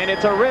 and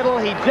it's a riddle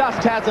he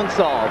just hasn't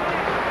solved.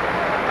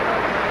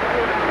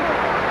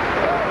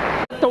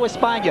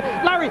 Espana.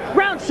 Larry,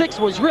 round 6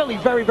 was really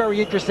very,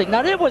 very interesting.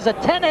 Now, it was a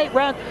 10-8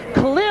 round,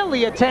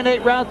 clearly a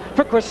 10-8 round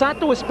for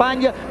Crisanto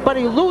Espana, but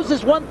he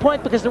loses 1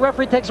 point because the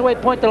referee takes away a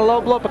point and the low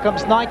blow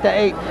becomes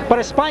 9-8. But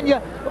Espana,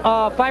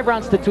 5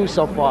 rounds to 2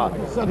 so far.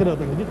 Suck it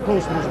up and get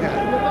close to this guy.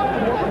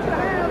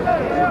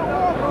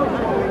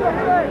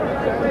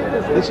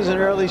 This is an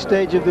early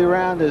stage of the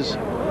round as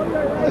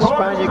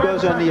Espana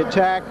goes on the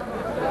attack.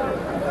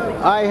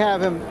 I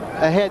have him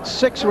ahead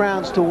 6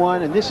 rounds to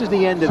 1, and this is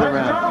the end of the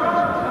round.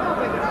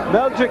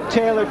 Meldrick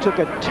Taylor took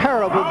a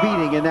terrible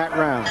beating in that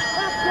round.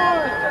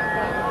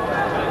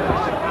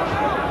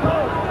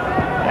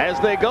 As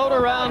they go to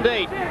round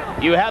 8,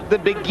 you have the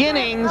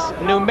beginnings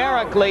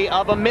numerically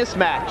of a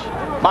mismatch.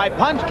 By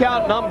punch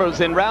count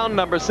numbers in round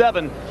number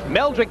 7,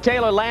 Meldrick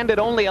Taylor landed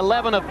only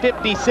 11 of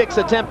 56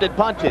 attempted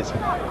punches.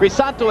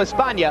 Crisanto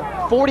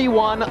Espana,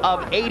 41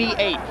 of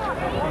 88.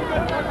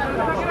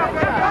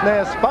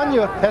 Now,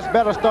 Espana has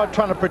better start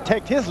trying to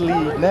protect his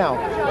lead now.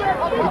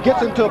 He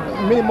gets into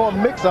many more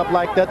mix-up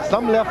like that.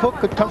 Some left hook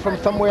could come from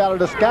somewhere out of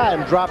the sky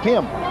and drop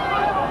him.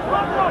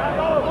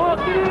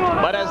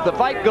 But as the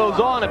fight goes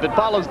on, if it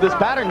follows this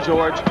pattern,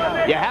 George,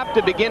 you have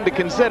to begin to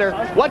consider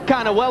what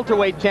kind of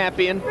welterweight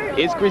champion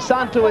is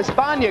Crisanto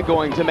Espana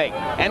going to make?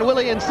 And will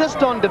he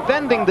insist on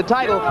defending the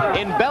title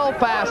in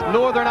Belfast,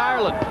 Northern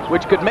Ireland,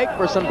 which could make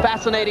for some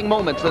fascinating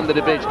moments in the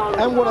division?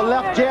 And with a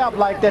left jab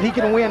like that, he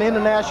can win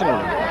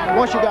internationally.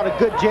 Once you got a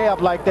good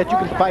jab like that, you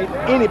can fight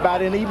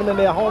anybody, and even in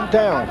their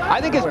hometown. I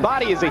think his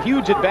body is a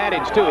huge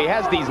advantage, too. He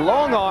has these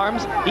long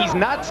arms. He's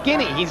not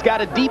skinny. He's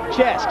got a deep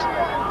chest.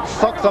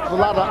 Sucks up a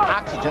lot of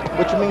oxygen,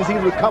 which means he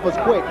recovers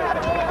quick.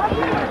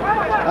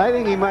 I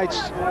think he might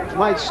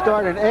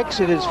start an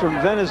exodus from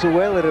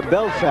Venezuela to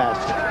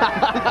Belfast.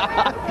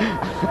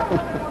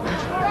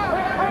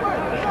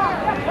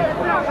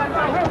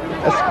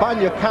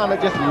 Espana kind of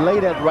just lay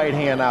that right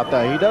hand out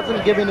there. He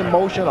doesn't give any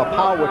motion or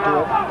power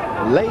to it.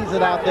 Lays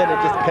it out there and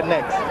it just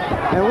connects.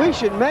 And we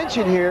should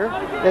mention here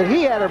that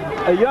he had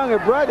a younger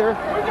brother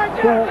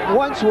who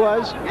once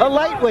was a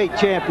lightweight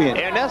champion.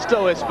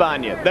 Ernesto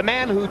Espana, the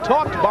man who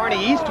talked Barney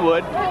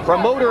Eastwood,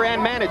 promoter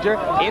and manager,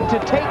 into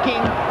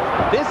taking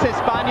this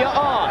Espana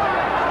on.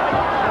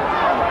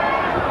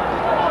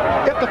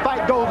 If the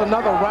fight goes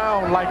another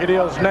round like it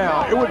is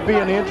now, it would be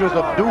in the interest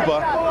of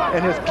Duva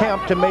and his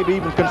camp to maybe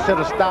even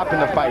consider stopping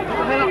the fight.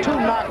 2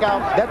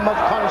 knockouts, that much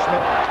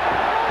punishment.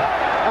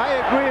 I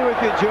agree with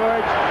you,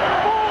 George.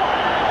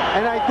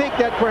 And I think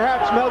that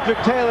perhaps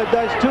Meldrick Taylor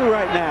does too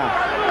right now.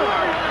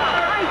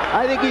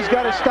 I think he's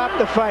got to stop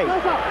the fight.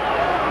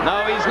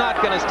 No, he's not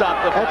going to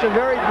stop the fight. That's a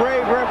very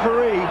brave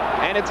referee.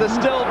 And it's a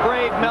still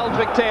brave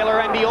Meldrick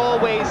Taylor, and he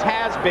always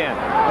has been.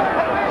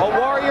 A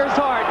warrior's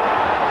heart,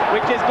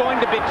 which is going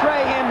to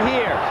betray him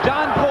here.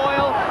 John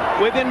Coyle,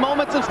 within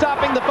moments of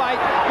stopping the fight,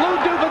 Lou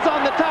Duva's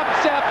on the top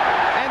step,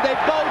 and they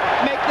both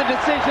make the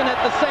decision at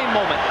the same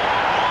moment.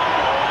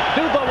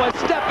 Duva was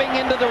stepping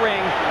into the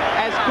ring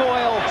as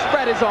Coyle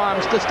spread his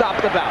arms to stop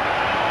the bout.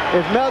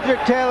 If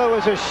Meldrick Taylor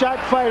was a shot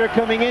fighter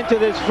coming into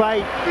this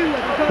fight,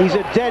 he's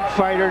a dead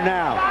fighter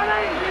now.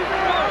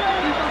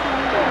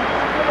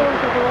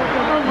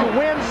 You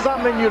win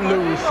some and you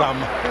lose some.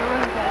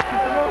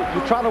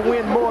 You try to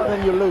win more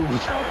than you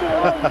lose.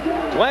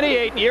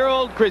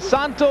 28-year-old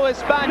Crisanto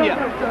Espana,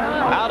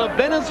 out of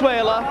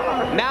Venezuela,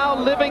 now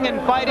living and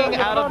fighting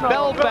out of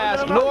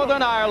Belfast,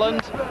 Northern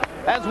Ireland,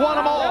 has won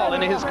them all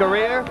in his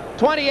career,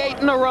 28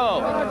 in a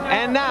row.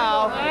 And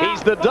now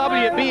he's the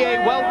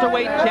WBA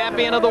welterweight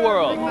champion of the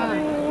world.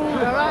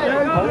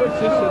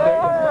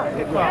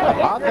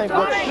 I think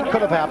what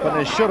could have happened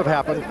and should have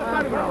happened,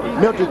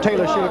 Meldrick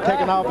Taylor should have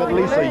taken off at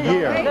least a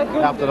year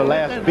after the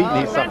last beating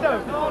he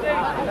suffered.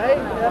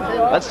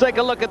 Let's take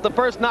a look at the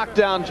first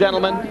knockdown,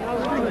 gentlemen.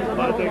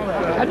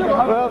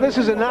 Well, this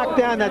is a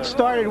knockdown that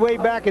started way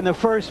back in the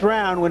first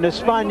round when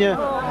Espana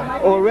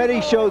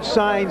already showed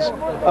signs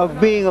of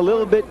being a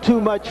little bit too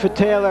much for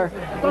Taylor,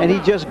 and he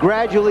just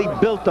gradually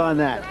built on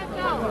that.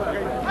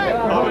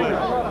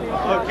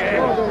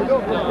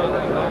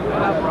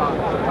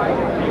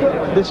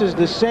 This is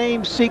the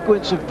same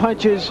sequence of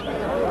punches.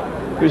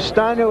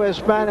 Crisanto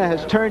Espana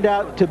has turned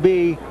out to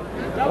be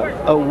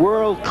a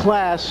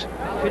world-class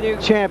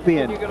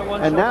champion.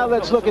 And now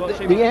let's look at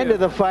the end of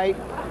the fight,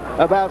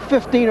 about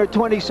 15 or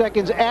 20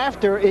 seconds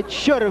after it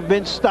should have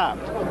been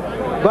stopped.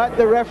 But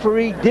the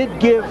referee did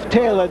give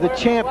Taylor the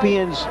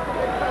champion's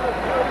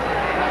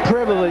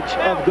privilege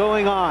of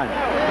going on,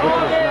 which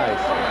was nice.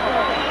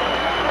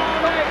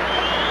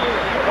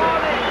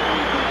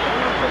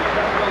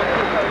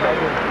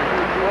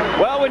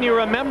 Well, when you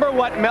remember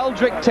what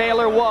Meldrick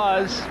Taylor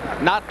was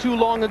not too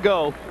long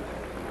ago,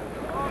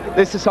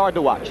 this is hard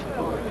to watch.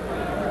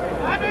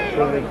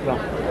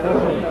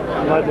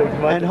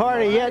 And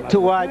harder yet to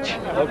watch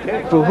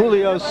for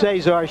Julio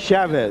Cesar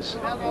Chavez,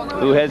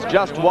 who has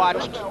just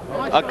watched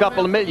a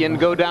couple of million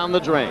go down the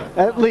drain.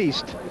 at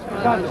least.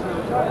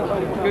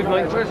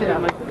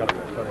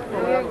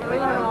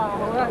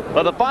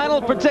 For the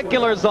final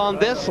particulars on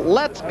this,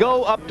 let's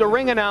go up to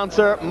ring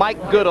announcer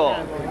Mike Goodall.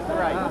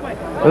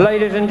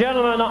 Ladies and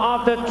gentlemen,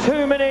 after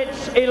 2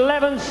 minutes,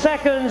 11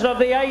 seconds of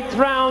the 8th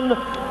round,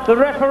 the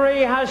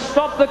referee has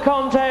stopped the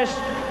contest.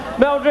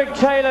 Meldrick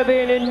Taylor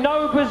being in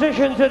no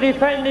position to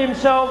defend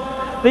himself.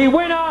 The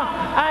winner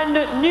and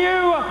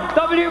new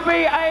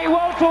WBA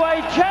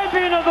welterweight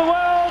champion of the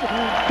world,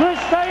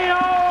 Crisanto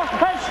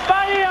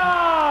Espana.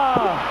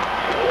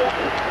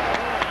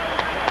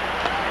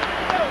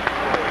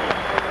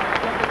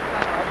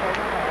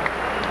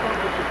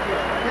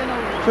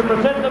 To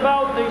present the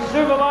belt, the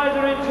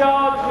supervisor in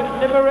charge,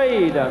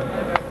 Nippereed.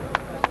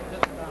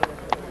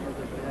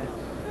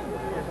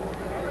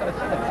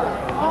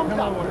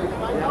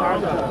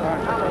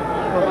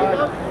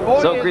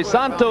 So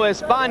Crisanto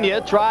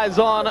Espana tries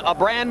on a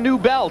brand new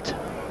belt.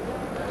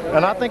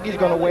 And I think he's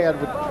going to wear it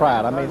with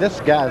pride. I mean, this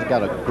guy's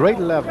got a great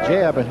left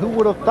jab, and who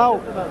would have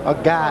thought a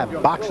guy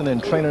boxing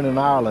and training in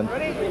Ireland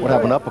would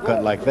have an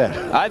uppercut like that?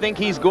 I think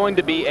he's going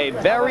to be a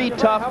very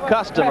tough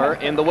customer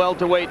in the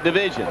welterweight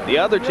division. The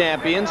other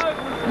champions,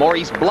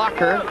 Maurice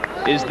Blocker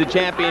is the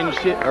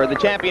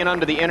champion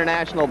under the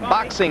International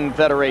Boxing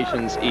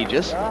Federation's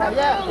aegis.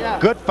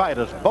 Good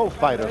fighters, both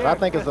fighters. I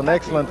think it's an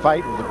excellent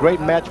fight. It was a great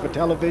match for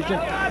television,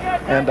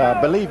 and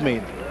believe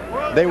me,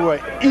 they were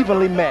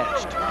evenly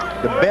matched.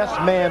 The best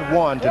man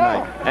won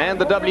tonight.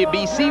 And the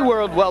WBC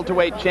World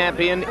Welterweight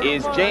Champion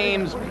is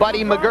James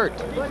Buddy McGirt,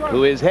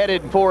 who is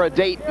headed for a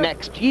date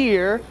next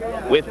year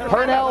with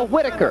Pernell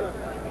Whitaker,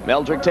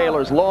 Meldrick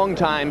Taylor's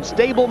longtime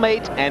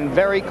stablemate and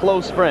very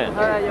close friend.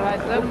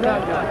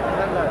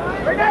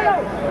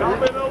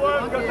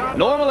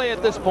 Normally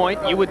at this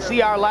point, you would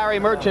see our Larry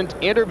Merchant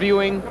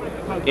interviewing,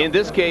 in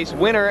this case,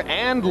 winner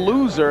and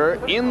loser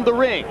in the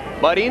ring.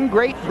 But in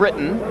Great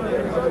Britain,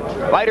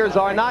 fighters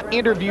are not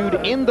interviewed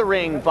in the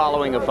ring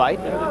following a fight,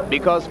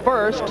 because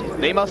first,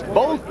 they must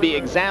both be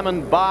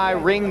examined by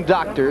ring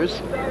doctors,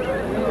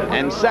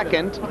 and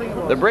second,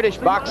 the British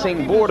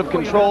Boxing Board of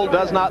Control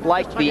does not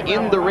like the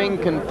in-the-ring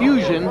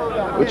confusion,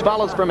 which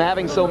follows from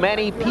having so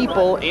many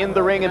people in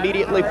the ring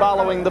immediately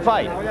following the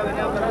fight.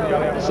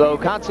 So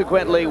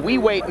consequently, we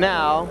wait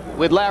now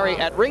with Larry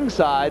at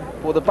ringside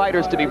for the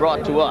fighters to be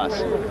brought to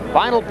us.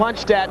 Final punch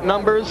stat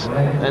numbers,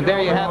 and there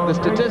you have the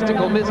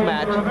statistical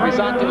mismatch.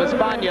 Crisanto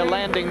Espana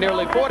landing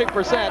nearly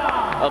 40%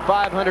 of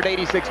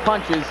 586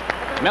 punches.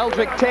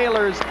 Meldrick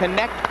Taylor's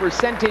connect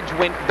percentage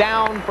went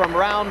down from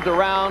round to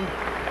round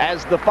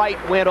as the fight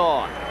went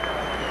on.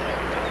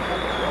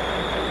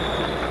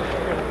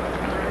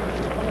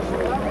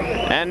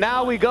 And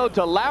now we go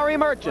to Larry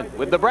Merchant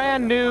with the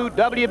brand new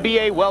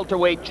WBA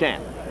welterweight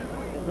champ.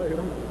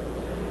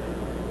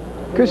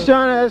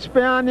 Crisanto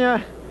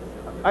Espana,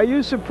 are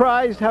you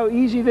surprised how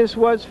easy this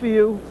was for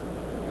you?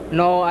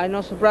 No, I'm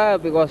not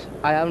surprised because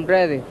I am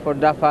ready for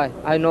that fight.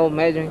 I know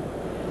Meldrick.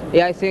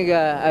 Yeah, I think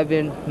I've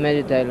been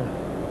Meldrick Taylor.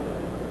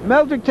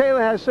 Meldrick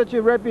Taylor has such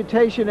a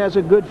reputation as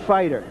a good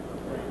fighter.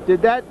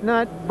 Did that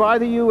not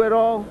bother you at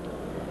all?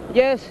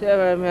 Yes,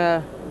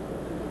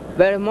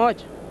 very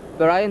much.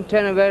 But I am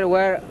training very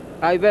well.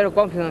 I'm very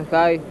confident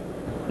I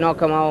not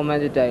come out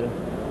Meldrick Taylor.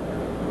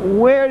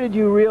 Where did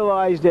you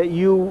realize that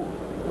you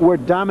were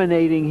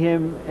dominating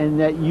him and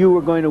that you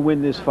were going to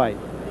win this fight?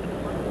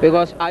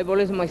 Because I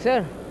believe in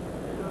myself.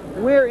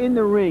 Where in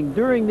the ring,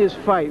 during this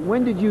fight,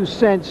 when did you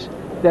sense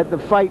that the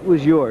fight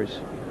was yours?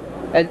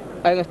 And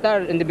I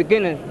started in the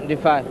beginning of the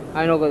fight.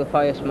 I know the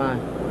fight is mine.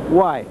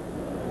 Why?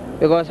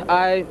 Because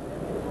I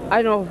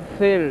don't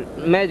feel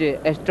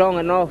Meldrick strong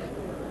enough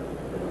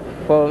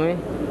for me.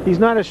 He's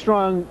not a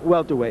strong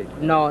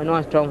welterweight. No,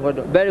 not strong.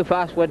 Very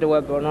fast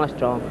welterweight, but not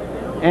strong.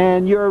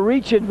 And your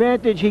reach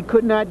advantage, he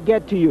could not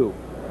get to you.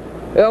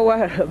 Well,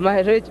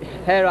 my reach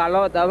had a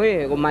lot of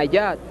me with my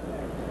jab.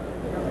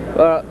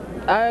 But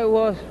I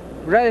was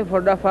ready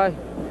for that fight.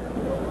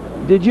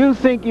 Did you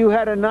think you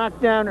had a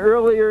knockdown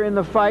earlier in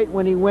the fight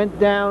when he went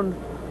down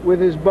with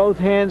his both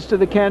hands to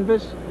the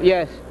canvas?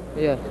 Yes,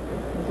 yes.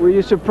 Were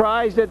you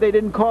surprised that they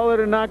didn't call it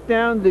a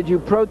knockdown? Did you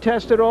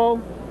protest at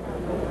all?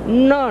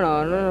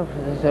 No,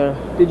 sir.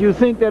 Did you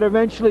think that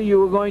eventually you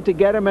were going to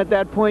get him at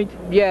that point?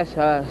 Yes,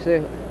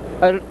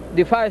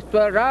 the fight is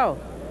 12 rounds.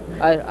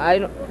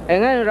 And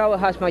any round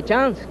has my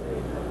chance.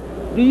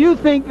 Do you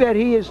think that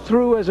he is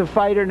through as a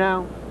fighter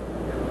now?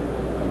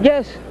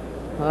 Yes,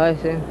 I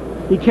think.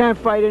 He can't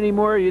fight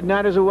anymore,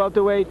 not as a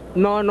welterweight?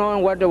 No, in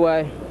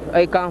welterweight.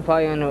 I can't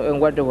fight in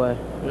welterweight.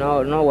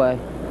 No way.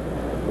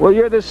 Well,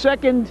 you're the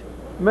second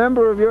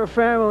member of your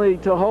family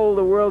to hold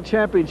a world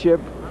championship.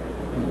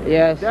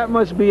 Yes. That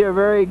must be a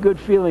very good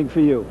feeling for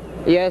you.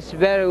 Yes,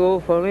 very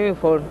good for me,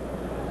 for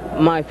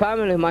my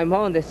family, my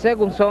mom, the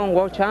second son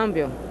world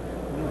champion.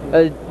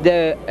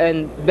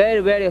 And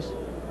very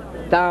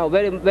town,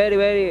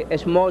 very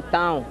small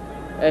town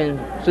in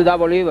Ciudad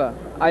Bolívar.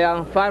 I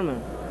am a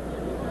farmer.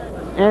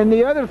 And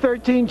the other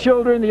 13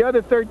 children, the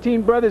other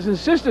 13 brothers and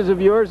sisters of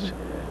yours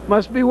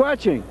must be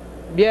watching.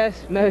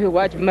 Yes, maybe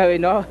watch, maybe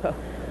not.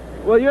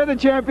 Well, you're the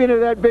champion of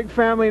that big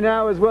family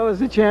now, as well as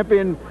the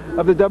champion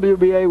of the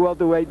WBA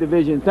welterweight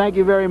division. Thank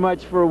you very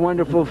much for a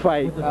wonderful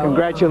fight.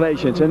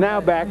 Congratulations. And now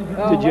back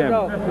to Jim.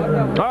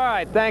 All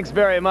right, thanks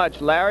very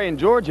much, Larry. And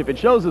George, if it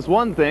shows us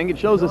one thing, it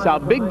shows us how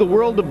big the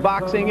world of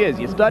boxing is.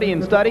 You study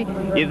and study,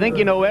 you think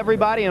you know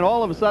everybody, and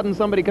all of a sudden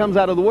somebody comes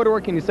out of the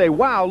woodwork and you say,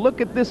 wow, look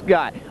at this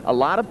guy. A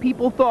lot of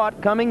people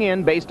thought coming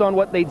in, based on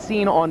what they'd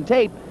seen on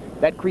tape,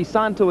 that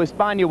Crisanto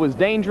Espana was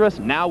dangerous.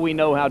 Now we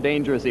know how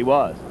dangerous he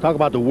was. Talk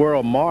about the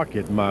world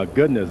market, my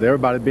goodness.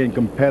 Everybody being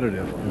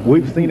competitive.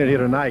 We've seen it here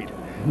tonight.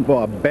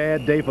 For a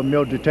bad day for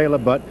Meldrick Taylor,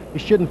 but he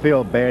shouldn't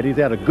feel bad. He's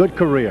had a good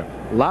career.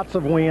 Lots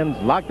of wins,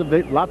 lots of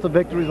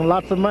victories, and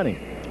lots of money.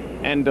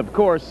 And of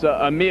course,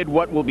 amid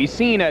what will be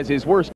seen as his worst